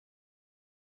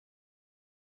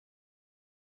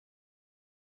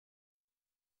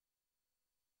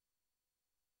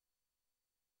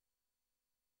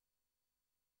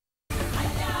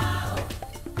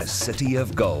a city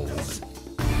of gold.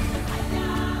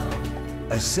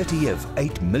 A city of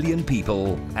 8 million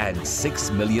people and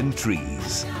 6 million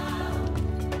trees.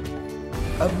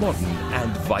 A modern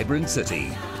and vibrant city,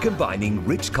 combining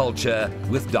rich culture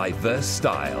with diverse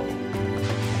style.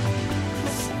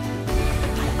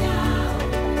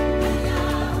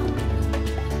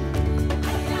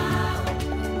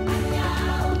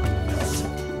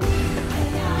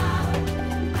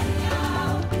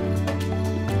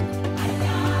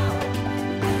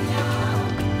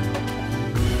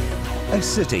 A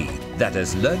city that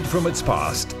has learned from its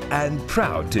past and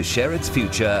proud to share its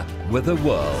future with the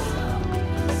world.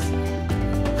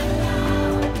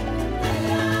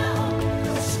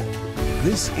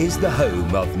 This is the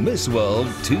home of Miss World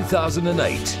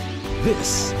 2008.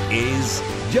 This is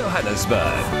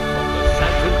Johannesburg. The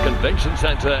Sandton Convention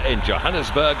Centre in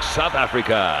Johannesburg, South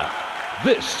Africa.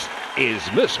 This is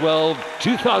Miss World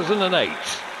 2008.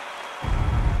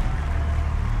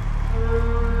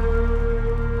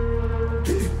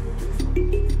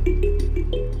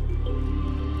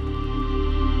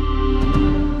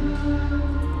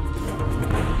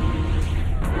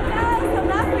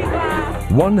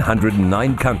 South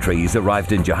 109 countries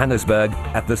arrived in Johannesburg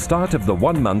at the start of the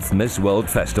one-month Miss World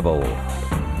Festival.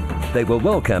 They were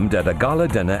welcomed at a gala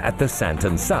dinner at the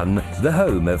Sandton Sun, the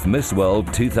home of Miss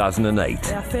World 2008.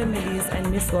 Their families and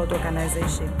Miss World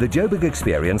organization. The Joburg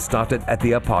experience started at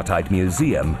the Apartheid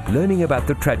Museum, learning about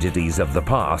the tragedies of the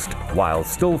past, while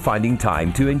still finding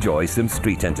time to enjoy some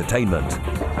street entertainment.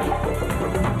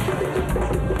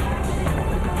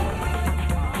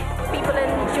 People in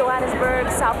Johannesburg,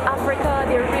 South Africa,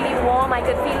 they're really warm. I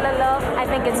could feel the love. I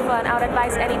think it's fun. I would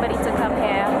advise anybody to come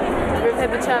here. We've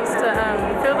had the chance to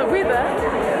feel the weather.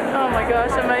 Oh my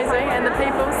gosh, amazing. And the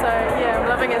people, so yeah, I'm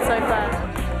loving it so far.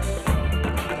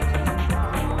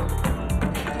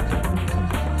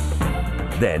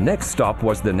 Their next stop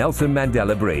was the Nelson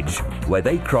Mandela Bridge, where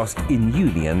they crossed in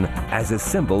union as a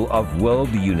symbol of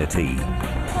world unity.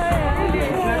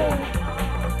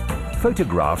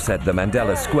 Photographs at the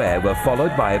Mandela Square were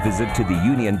followed by a visit to the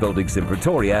Union Buildings in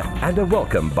Pretoria and a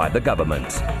welcome by the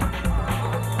government.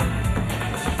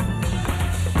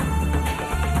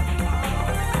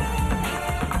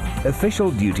 Official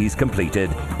duties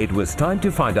completed, it was time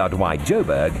to find out why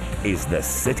Joburg is the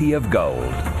city of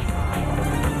gold.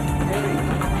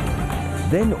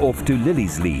 Then off to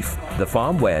Lily's Leaf, the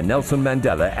farm where Nelson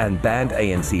Mandela and banned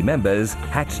ANC members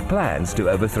hatched plans to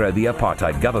overthrow the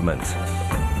apartheid government.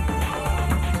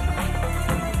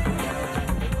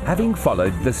 Having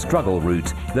followed the struggle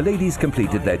route, the ladies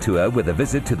completed their tour with a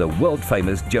visit to the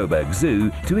world-famous Joburg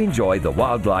Zoo to enjoy the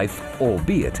wildlife,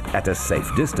 albeit at a safe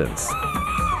distance.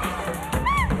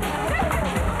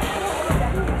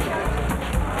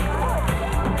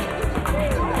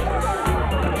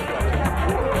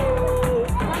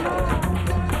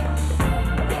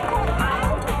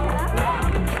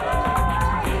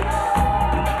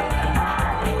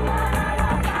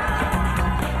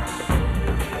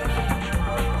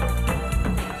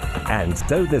 And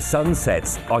so the sun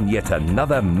sets on yet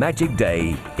another magic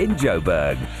day in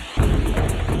Joburg.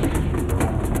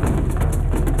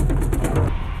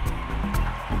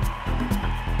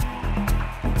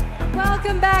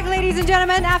 Welcome back, ladies and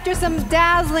gentlemen. After some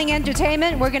dazzling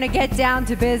entertainment, we're going to get down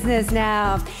to business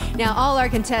now. Now, all our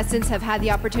contestants have had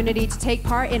the opportunity to take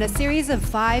part in a series of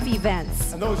 5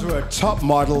 events. And those were Top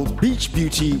Model, Beach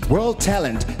Beauty, World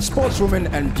Talent,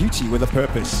 Sportswoman, and Beauty with a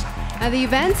Purpose. Now, the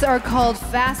events are called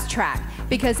Fast Track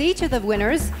because each of the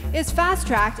winners is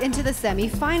fast-tracked into the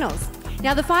semi-finals.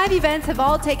 Now, the 5 events have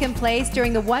all taken place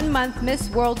during the one-month Miss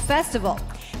World Festival.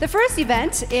 The first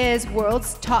event is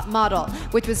World's Top Model,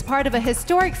 which was part of a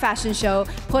historic fashion show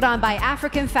put on by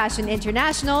African Fashion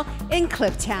International in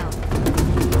Kliptown.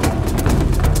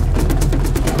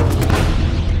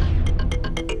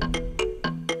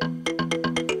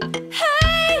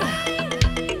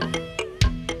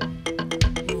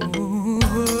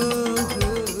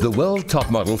 The World Top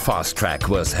Model Fast Track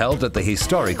was held at the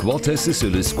historic Walter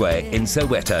Sisulu Square in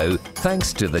Soweto,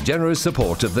 thanks to the generous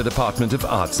support of the Department of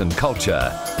Arts and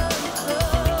Culture.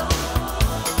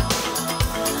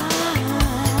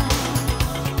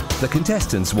 The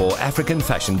contestants wore African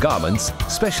fashion garments,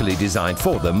 specially designed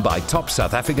for them by top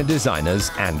South African designers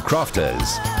and crafters.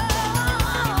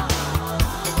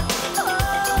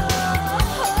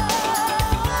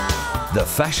 The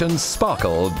fashion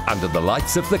sparkled under the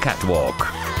lights of the catwalk.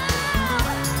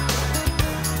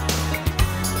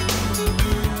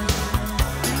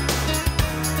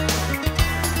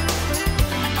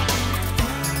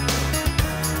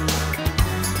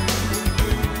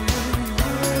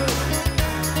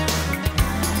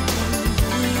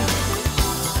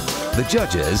 The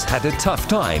judges had a tough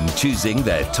time choosing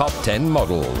their top 10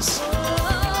 models.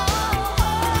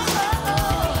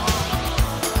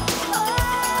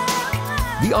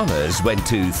 The honours went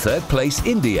to third place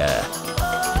India,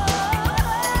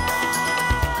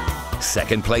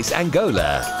 second place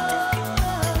Angola,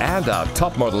 and our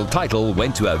top model title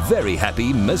went to a very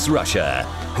happy Miss Russia,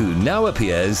 who now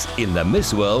appears in the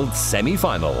Miss World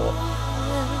semi-final.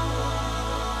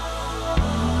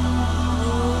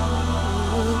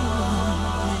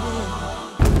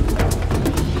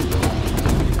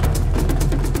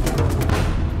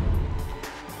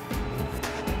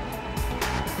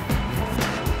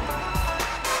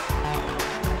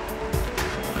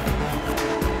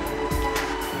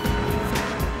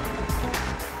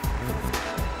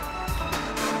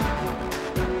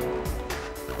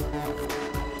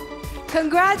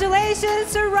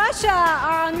 Congratulations to Russia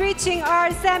on reaching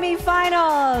our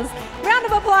semi-finals. Round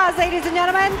of applause, ladies and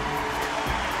gentlemen.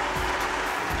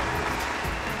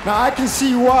 Now I can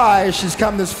see why she's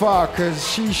come this far, because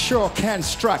she sure can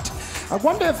strut. I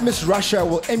wonder if Miss Russia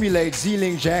will emulate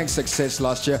Ziling Zhang's success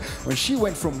last year when she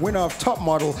went from winner of top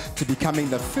model to becoming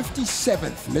the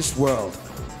 57th Miss World.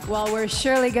 Well, we're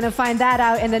surely going to find that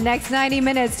out in the next 90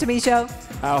 minutes, Tamisho.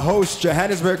 Our host,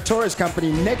 Johannesburg Tourist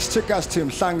Company, next took us to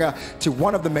Mhlanga to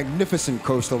one of the magnificent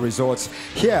coastal resorts.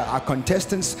 Here, our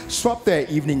contestants swapped their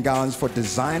evening gowns for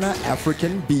designer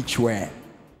African beachwear.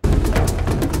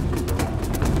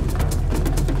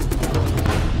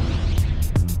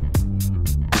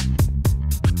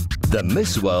 The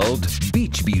Miss World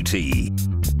Beach Beauty.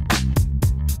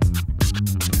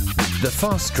 The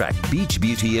Fast Track Beach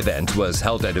Beauty event was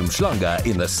held at Mhlanga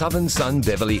in the Southern Sun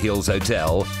Beverly Hills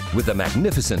Hotel with the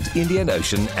magnificent Indian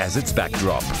Ocean as its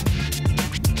backdrop.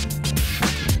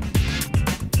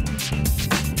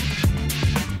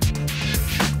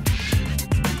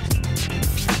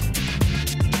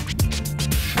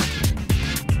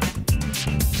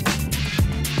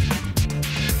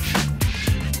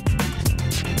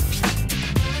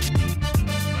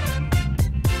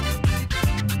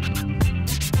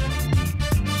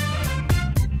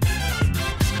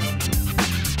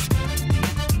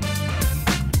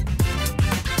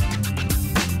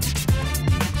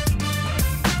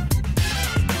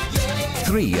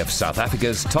 Three of South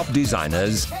Africa's top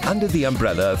designers, under the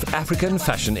umbrella of African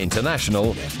Fashion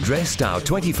International, dressed our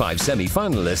 25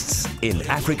 semi-finalists in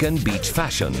African beach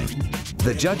fashion.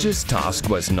 The judges' task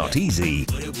was not easy,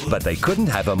 but they couldn't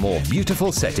have a more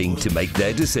beautiful setting to make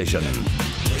their decision.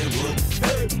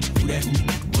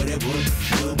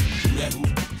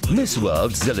 Miss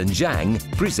World Ziling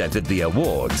Zhang presented the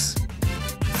awards.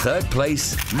 Third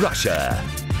place, Russia.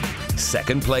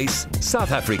 Second place,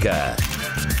 South Africa.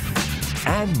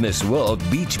 And Miss World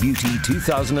Beach Beauty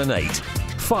 2008.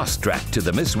 Fast track to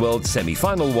the Miss World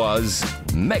semi-final was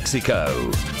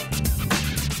Mexico.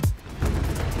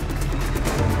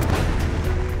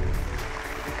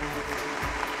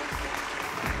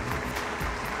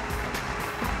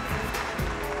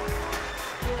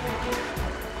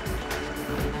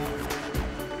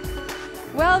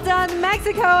 Well done,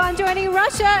 Mexico, on joining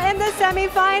Russia in the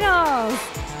semi-finals.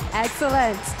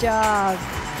 Excellent job.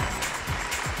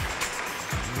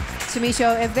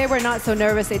 Tamisho, if they were not so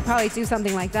nervous, they'd probably do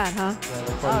something like that, huh?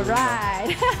 Yeah, all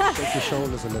right. Shake your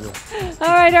shoulders a little.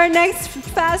 All right, our next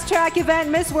fast track event,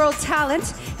 Miss World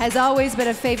Talent, has always been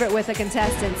a favorite with the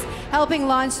contestants, helping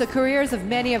launch the careers of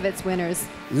many of its winners.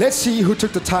 Let's see who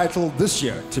took the title this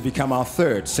year to become our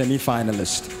third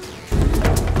semi-finalist.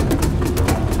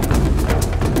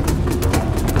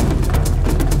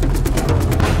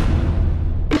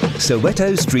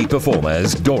 Soweto street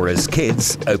performers Dora's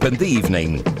Kids opened the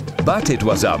evening, but it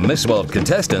was our Miss World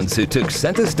contestants who took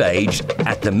center stage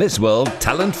at the Miss World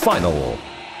Talent Final.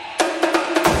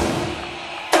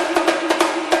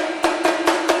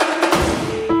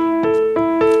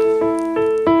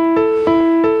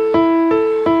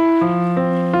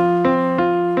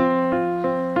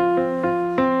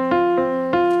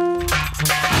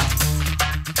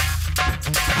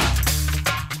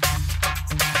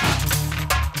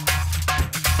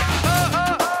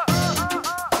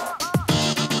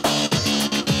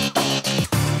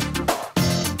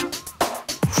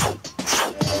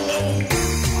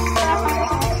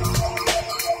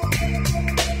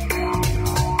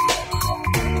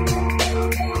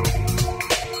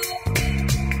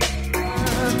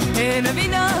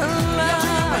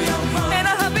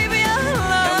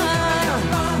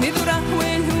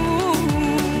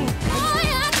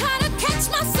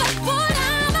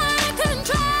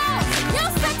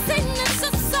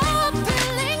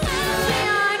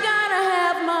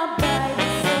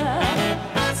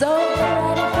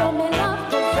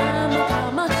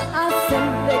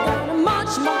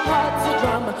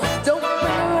 drama. Don't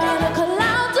bring around a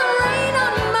cloud to rain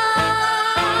on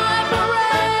my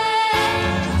parade.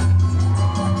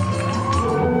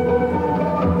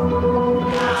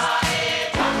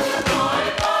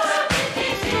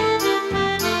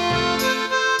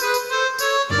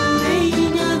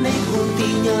 Niña, ne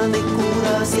juntiña, ne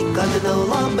cura, si canta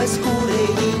lamba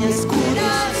escureña,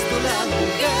 escuras tú la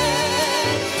mujer,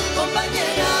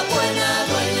 compañera buena,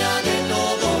 dueña de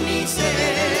todo mi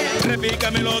ser.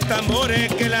 Repícame los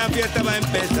tambores que la fiesta va a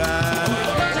empezar.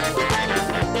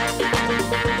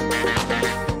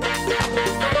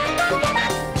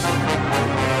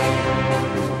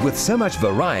 With so much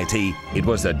variety, it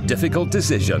was a difficult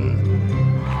decision.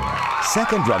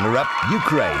 Second runner-up,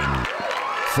 Ukraine.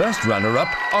 First runner-up,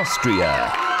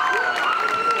 Austria.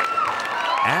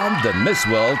 And the Miss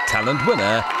World Talent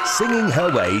winner, singing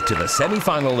her way to the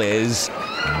semi-final, is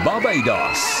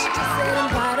Barbados.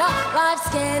 Life's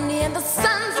candy and the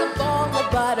sun's up on the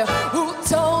butter. Who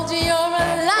told you you're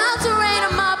allowed to rain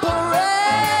on my parade?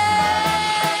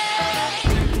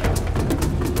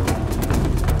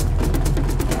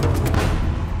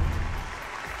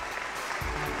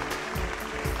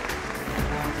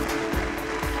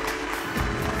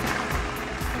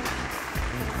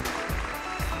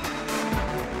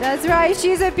 That's right,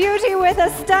 she's a beauty with a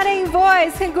stunning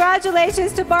voice.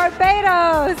 Congratulations to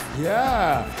Barbados.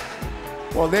 Yeah.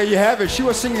 Well, there you have it. She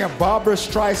was singing a Barbra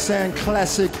Streisand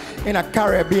classic in a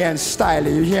Caribbean style.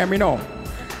 You hear me? No.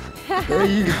 There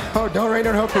you go. Don't rain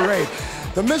on her parade.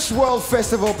 The Miss World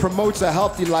Festival promotes a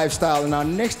healthy lifestyle, and our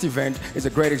next event is a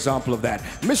great example of that.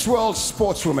 Miss World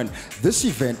Sportswoman. This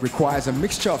event requires a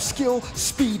mixture of skill,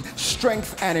 speed,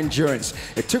 strength, and endurance.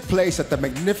 It took place at the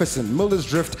magnificent Miller's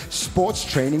Drift Sports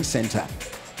Training Center.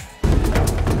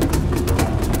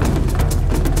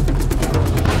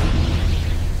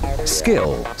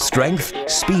 Skill, strength,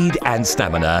 speed, and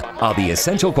stamina are the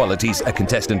essential qualities a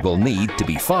contestant will need to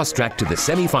be fast-tracked to the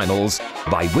semi-finals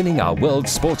by winning our World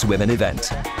Sportswomen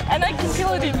event. And I can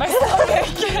feel it in my stomach.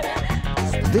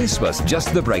 This was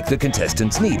just the break the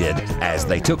contestants needed as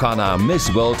they took on our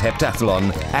Miss World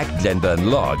Heptathlon at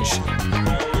Glenburn Lodge.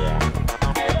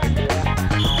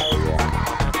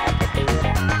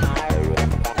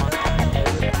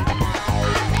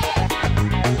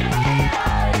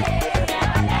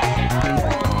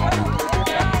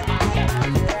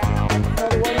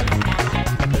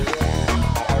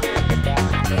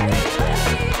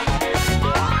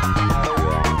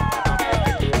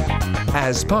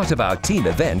 As part of our team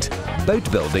event,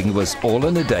 boat building was all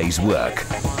in a day's work.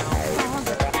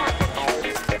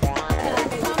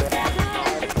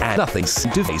 And nothing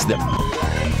seemed to faze them.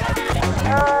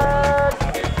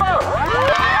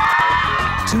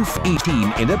 Each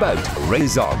team in a boat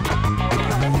race on.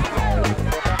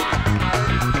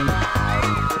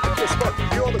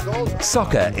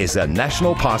 Soccer is a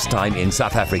national pastime in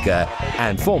South Africa,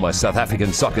 and former South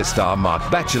African soccer star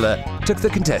Mark Batchelor took the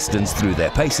contestants through their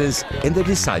paces in the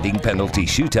deciding penalty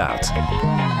shootout.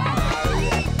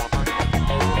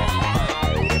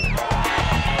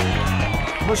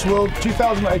 Miss World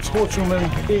 2008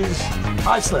 Sportswoman is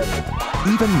Iceland.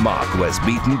 Even Mark was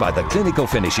beaten by the clinical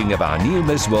finishing of our new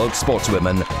Miss World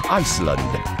Sportswoman, Iceland,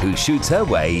 who shoots her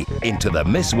way into the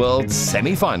Miss World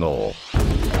semi-final.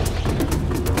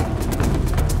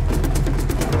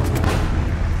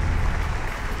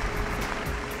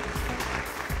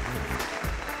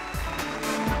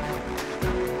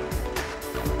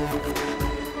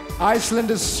 Iceland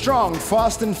is strong,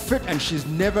 fast and fit, and she's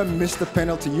never missed a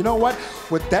penalty. You know what?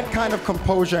 With that kind of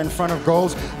composure in front of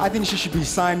goals, I think she should be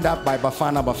signed up by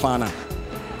Bafana Bafana.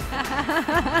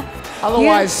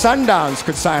 Otherwise, Sundowns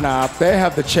could sign her up. They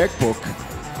have the checkbook.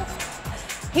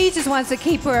 He just wants to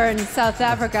keep her in South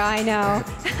Africa, I know.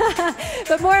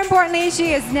 But more importantly,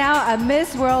 she is now a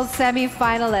Miss World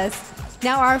semi-finalist.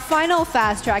 Now our final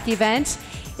fast track event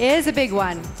is a big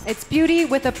one. It's Beauty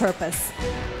with a Purpose.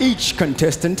 Each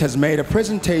contestant has made a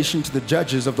presentation to the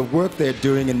judges of the work they're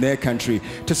doing in their country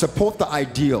to support the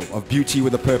ideal of beauty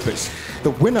with a purpose. The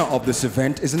winner of this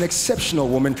event is an exceptional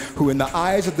woman who, in the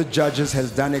eyes of the judges, has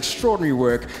done extraordinary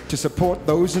work to support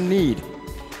those in need.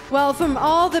 Well, from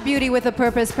all the Beauty with a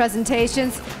Purpose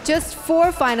presentations, just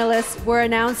 4 finalists were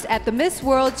announced at the Miss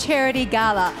World Charity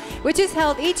Gala, which is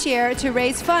held each year to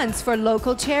raise funds for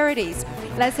local charities.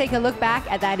 Let's take a look back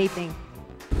at that evening.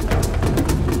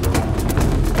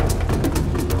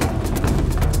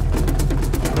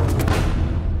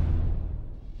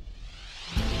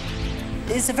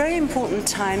 It's a very important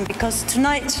time because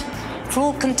tonight, for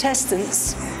all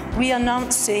contestants, we are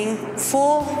announcing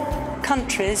 4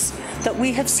 countries that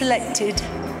we have selected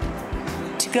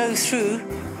to go through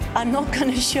I'm not going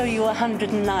to show you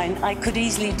 109. I could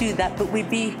easily do that, but we'd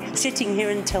be sitting here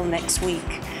until next week.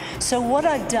 So what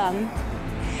I've done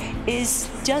is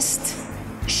just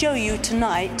show you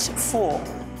tonight 4.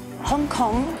 Hong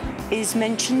Kong is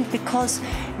mentioned because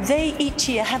they each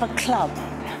year have a club,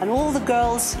 and all the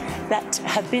girls that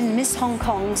have been Miss Hong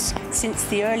Kongs since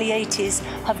the early 80s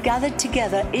have gathered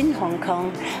together in Hong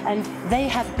Kong, and they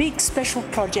have big special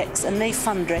projects and they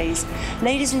fundraise.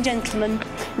 Ladies and gentlemen,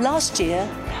 last year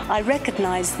I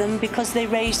recognized them because they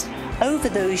raised over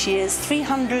those years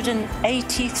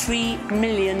 $383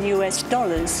 million US.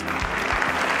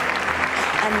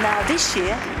 And now this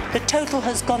year the total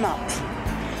has gone up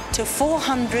to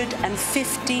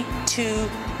 $452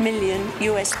 million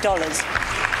US.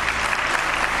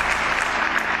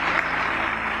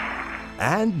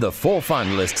 And the 4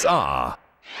 finalists are...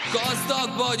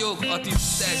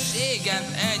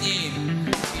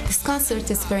 This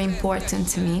concert is very important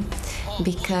to me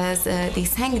because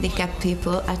these handicapped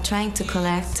people are trying to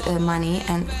collect money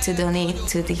and to donate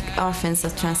to the orphans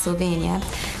of Transylvania.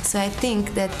 So I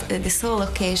think that this whole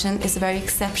occasion is very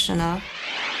exceptional.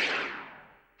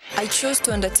 I chose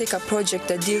to undertake a project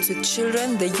that deals with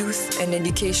children, the youth, and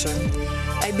education.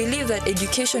 I believe that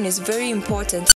education is very important.